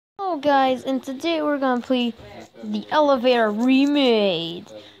Hello guys, and today we're gonna play the elevator remade.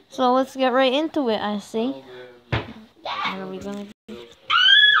 So let's get right into it, I see. What are we gonna do?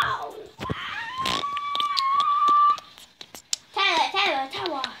 Tyler,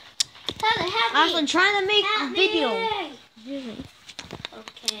 help me! I'm trying to make a video. Really?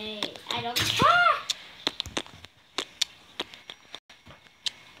 Okay, I don't care.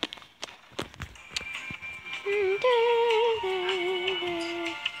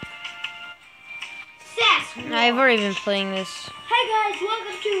 I've already been playing this. Hi guys,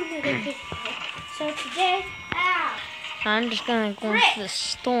 welcome to another video. So today, I'm just gonna go into the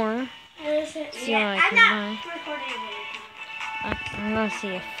store. See what I can buy. I'm gonna see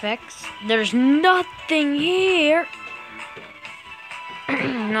effects. There's nothing here.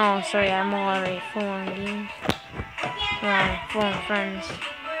 No, sorry, I'm already full on games. Full on friends.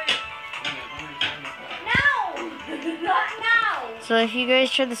 So if you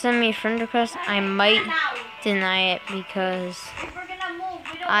guys try to send me a friend request, I might deny it because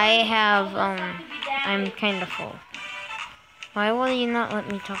I'm kind of full. Why will you not let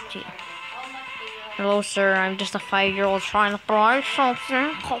me talk to you? Hello, sir. I'm just a 5-year-old trying to buy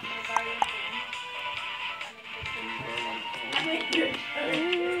something.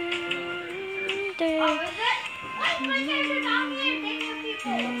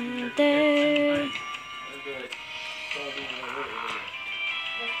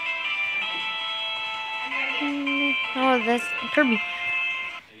 Oh, that's Kirby.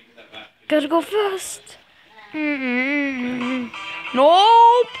 Gotta go fast.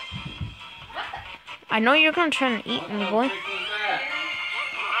 Nope. I know you're gonna try to eat me, boy.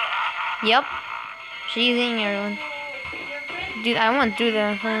 Yep. She's eating everyone. Dude, I won't do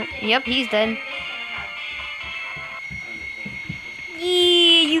that. Yep, he's dead.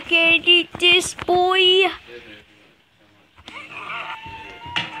 Yeah, you can't eat this, boy.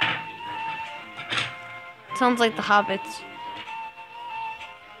 Sounds like the Hobbits.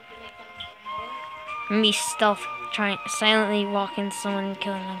 Me stealth, silently walking to someone and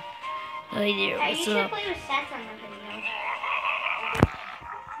killing them. Oh dear, what's up?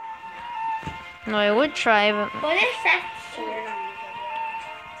 No, I would try, but what is that?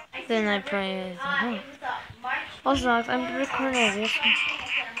 then I'd probably. Also, I'm recording this.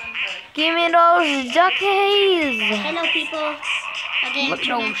 Give me those duckies! Hello, people. Look at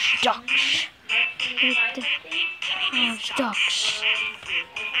those ducks. Ducks.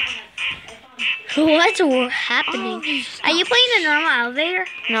 What's happening? Are you playing a normal elevator?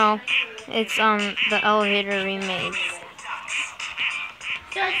 No, it's the elevator remade.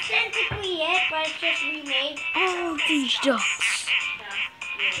 So it's technically it, but it's just remade. All these ducks.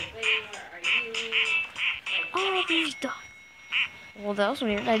 All these ducks. Well, that was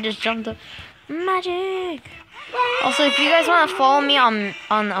weird. I just jumped up. Magic. Also, if you guys want to follow me on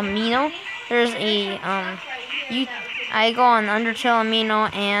Amino, there's a I go on Undertale Amino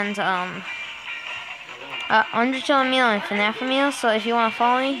and Undertale Amino and FNAF Amino. So if you want to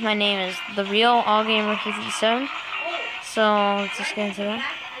follow me, my name is The Real All Gamer 57. So let's just get into that.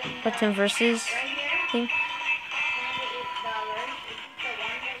 Button versus thing.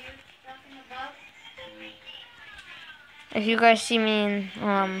 If you guys see me in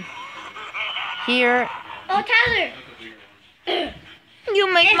here. Oh, Tyler! You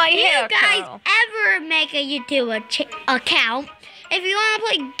make my hair If you guys curl. ever make a YouTube account, if you want to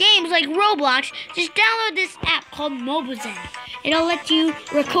play games like Roblox, just download this app called MobileZen. It'll let you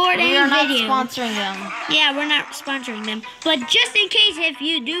record any video. We're not sponsoring them. Yeah, we're not sponsoring them. But just in case, if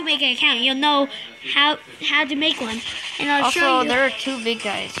you do make an account, you'll know how to make one. And I'll show Also, you. there are two big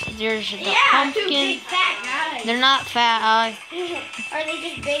guys. There's the Two pumpkin. big fat guys. They're not fat. Are they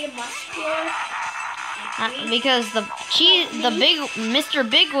just big and muscular? Because the big Mr.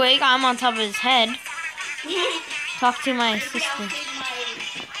 Bigwig, I'm on top of his head. Talk to my assistant.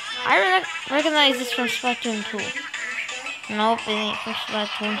 I recognize this from Splatoon 2. Nope, it ain't from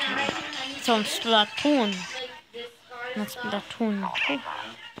Splatoon 2. It's from Splatoon. Not Splatoon 2.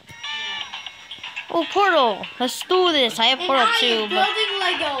 Oh, Portal! Let's do this. I have Portal 2, but building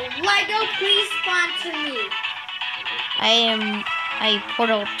Lego. Lego, please sponsor me. I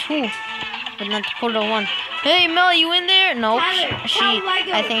Portal 2, but not Portal 1. Hey, Mel, you in there? Nope.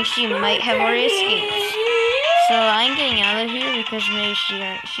 I think she might have already escaped. So I'm getting out of here because maybe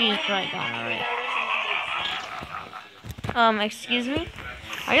she's probably gone already. Excuse me?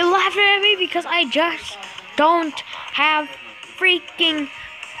 Are you laughing at me because I just don't have freaking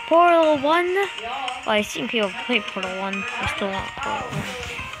Portal 1? Well, I've seen people play Portal 1. I still want Portal 1.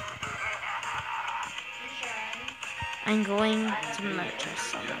 I'm going to murder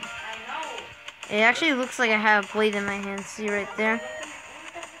someone. It actually looks like I have a blade in my hand. See right there?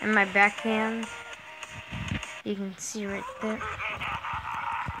 in my backhand. You can see right there.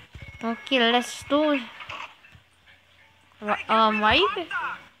 Okay, let's do it. Why you?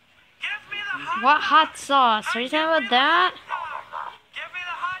 What hot sauce? Are you talking about that? Give me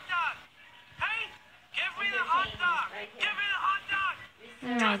the hot dog. Hey, give me the hot dog. Give me the hot dog.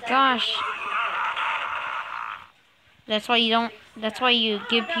 Oh my gosh. That's why you don't. That's why you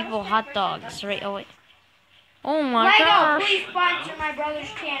give people hot dogs, right? Oh wait. Oh my gosh. Please sponsor my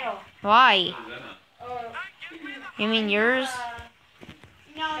brother's channel. Why? You mean yours?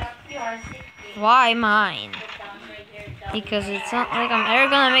 No, yours. Why mine? Because it's not like I'm ever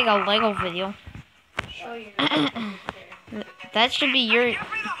gonna make a Lego video. That should be your. Give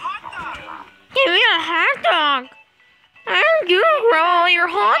me a hot dog. I don't give a girl your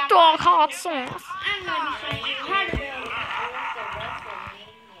hot dog hot sauce. I'm gonna show you how to build.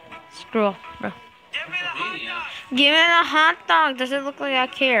 Screw up, bro. Give me the hot dog. Does it look like I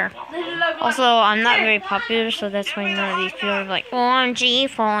care? Also, I'm not very popular, so that's why none of these people are like, OMG,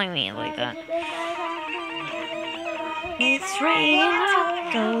 following me like that. It's raining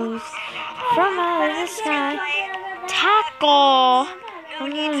tacos from out of the sky. Taco from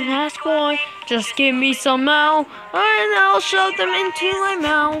the last boy. Just give me some now, and I'll shove them into my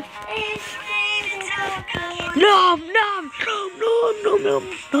mouth. Nom nom nom nom nom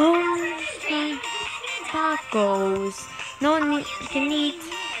nom. Tacos. No one can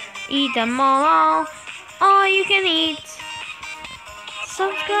eat them all you can eat.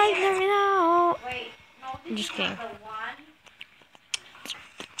 Subscribe to me now. I'm just kidding.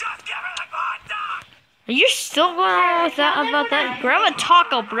 Are you still going on with that about that? Grab a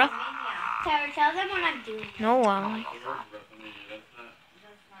taco, bruh. Tell them what I'm doing. No,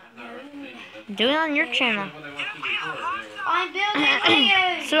 do it on your channel. I'm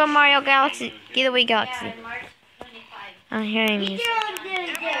building Super Mario Galaxy, Getaway Galaxy. I'm hearing music.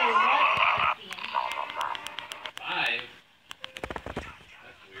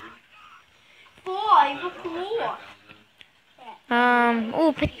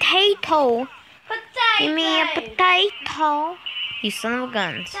 Oh, potato. Give me a potato. You son of a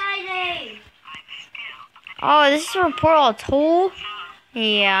guns. Oh, this is from Portal 2?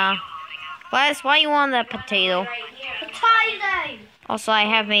 Yeah. Well, that's why you want that potato. Also, I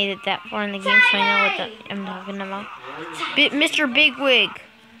have made it that far in the game, so I know what I'm talking about. Mr. Bigwig.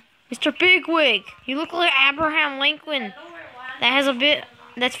 Mr. Bigwig. You look like Abraham Lincoln. That has a bit...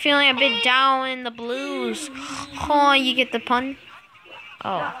 That's feeling a bit down in the blues. Oh, you get the pun?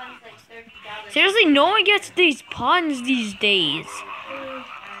 Oh. Seriously, no one gets these puns these days.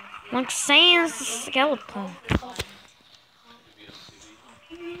 Like saying skeleton.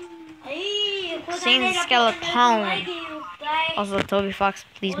 Saying skeleton. Also, Toby Fox,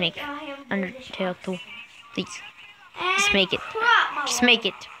 please make Undertale 2. Please. Just make it. Just make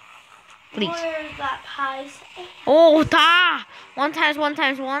it. Please. Oh, ta! 1 times 1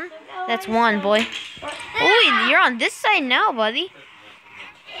 times 1? That's 1, boy. Oh, you're on this side now, buddy.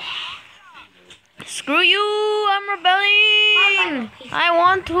 Screw you! I'm rebelling! I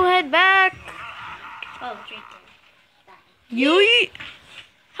want to head back. You?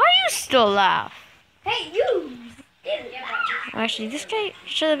 How you still laugh? Hey, you! Actually, this guy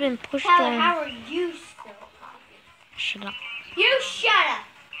should have been pushed Tyler, down. how are you still? Shut up. You shut up!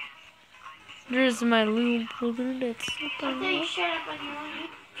 There's my little brother that's I thought you shut up on your own.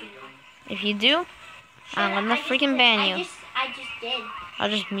 If you do, I'm gonna freaking ban you. I just did. I'll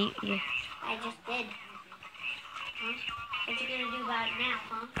just mute you. I just did. Huh? What you gonna do about it now,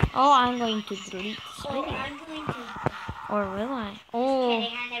 huh? Oh, I'm going to delete this Oh, video. I'm going to. Or will I? Oh.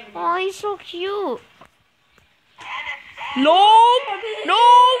 Kidding, I never did. Oh, he's so cute. Nope!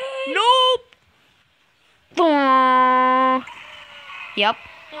 Nope! Nope! Yep.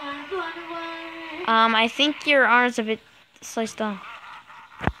 I think your arm's a bit sliced off.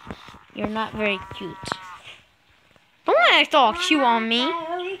 You're not very cute. Don't act all cute on me.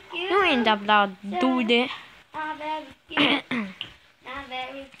 You ain't allowed to do that. Not very cute. Not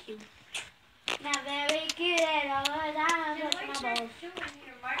very cute. Not very cute at all.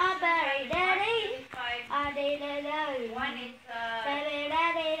 I'm very daddy.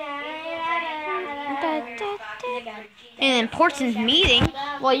 An important meeting?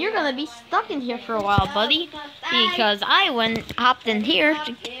 Well, you're gonna be stuck in here for a while, buddy. Because I hopped in here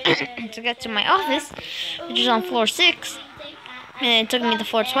to get to my office, which is on floor 6. And it took me to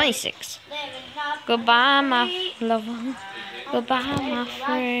floor 26. Goodbye, my lover. Goodbye, my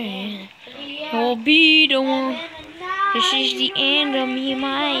friend. You'll be the one. This is the end of me,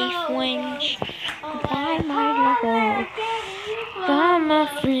 my friends. Goodbye, my lover. Goodbye, my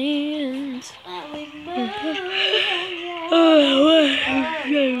friends.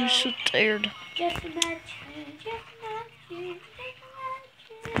 I'm so tired. Just imagine.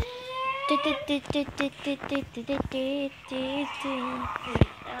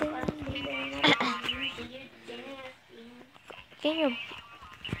 Can you?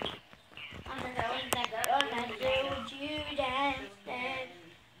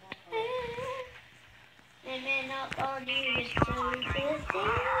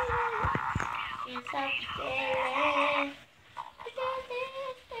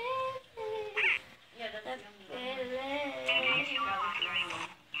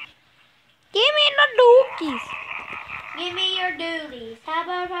 Give me the dookies. Give me your doolies. How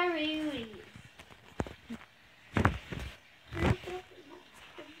about my roolies?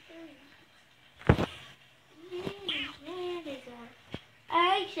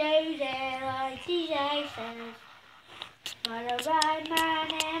 I chose L-I-T-I-says. What a ride,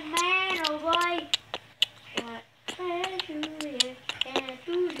 man, oh boy. What pleasure and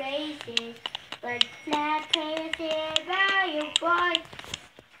 2 races. But flat painted by your boy.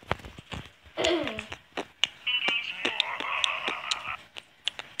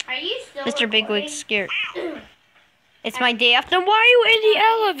 Are you still Mr. Bigwig's recording? scared. It's my day off. Then why are you in the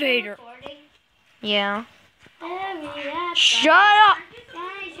elevator? Recording? Yeah. Shut Shut up!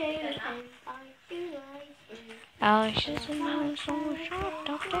 Alex is so shut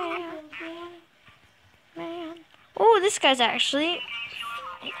up there. Man. Oh, this guy's actually.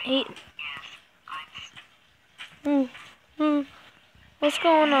 What's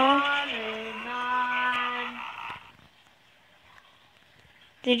going on?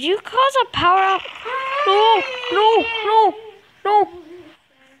 Did you cause a power up? No, no, no, no.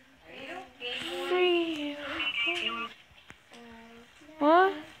 Free.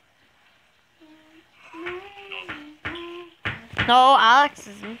 What? No, Alex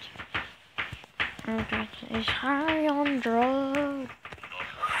isn't. Okay, he's high on drugs.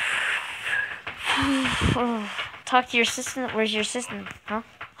 Talk to your assistant. Where's your assistant? Huh?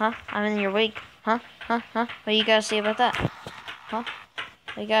 Huh? I'm in your wig. Huh? Huh? Huh? What you gotta say about that? Huh?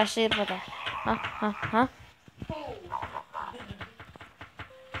 What you gotta say about that? Huh? Huh? Huh?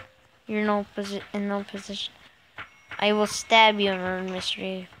 You're in no position. I will stab you,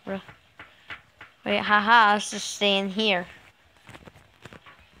 mystery, bro. Wait, haha, let's just stay in here.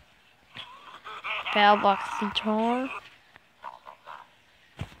 Bell box guitar.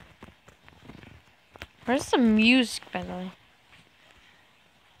 Where's the music, by the way?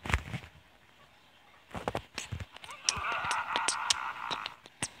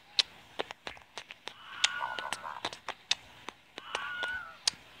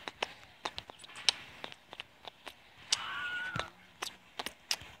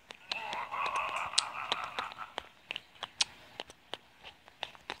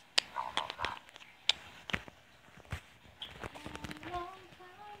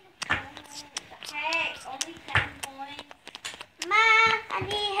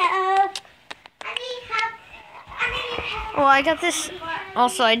 Oh, I got this.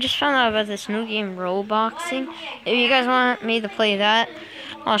 Also, I just found out about this new game, Robloxing. If you guys want me to play that,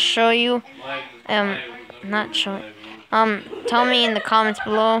 I'll show you. Not show it. Tell me in the comments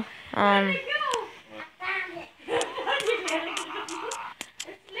below. I'm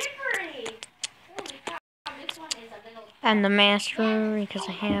the master because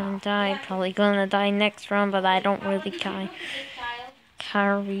I haven't died. Probably gonna die next round, but I don't really care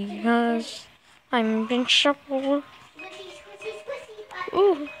because I'm invincible.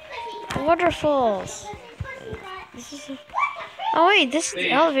 Ooh, waterfalls. Oh wait, this is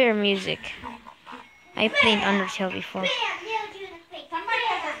the elevator music. I played Undertale before.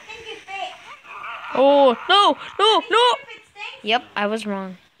 Oh, no, no, no! Yep, I was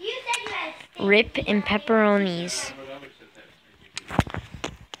wrong. Rip and pepperonis.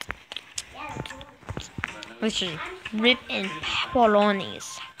 Literally, rip and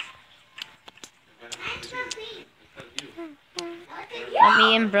pepperonis. Let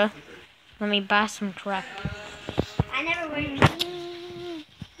me in, bruh. Let me buy some crap. I never wear it.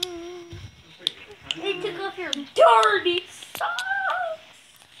 They took off your dirty socks.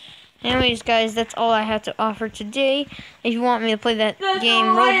 Anyways, guys, that's all I have to offer today. If you want me to play that game,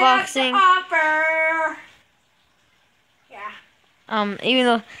 Robloxing. Yeah. Even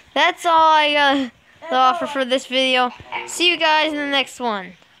though that's all I got to offer for this video. See you guys in the next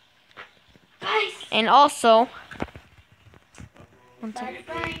one. And also,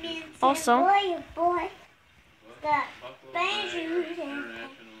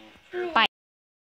 bye.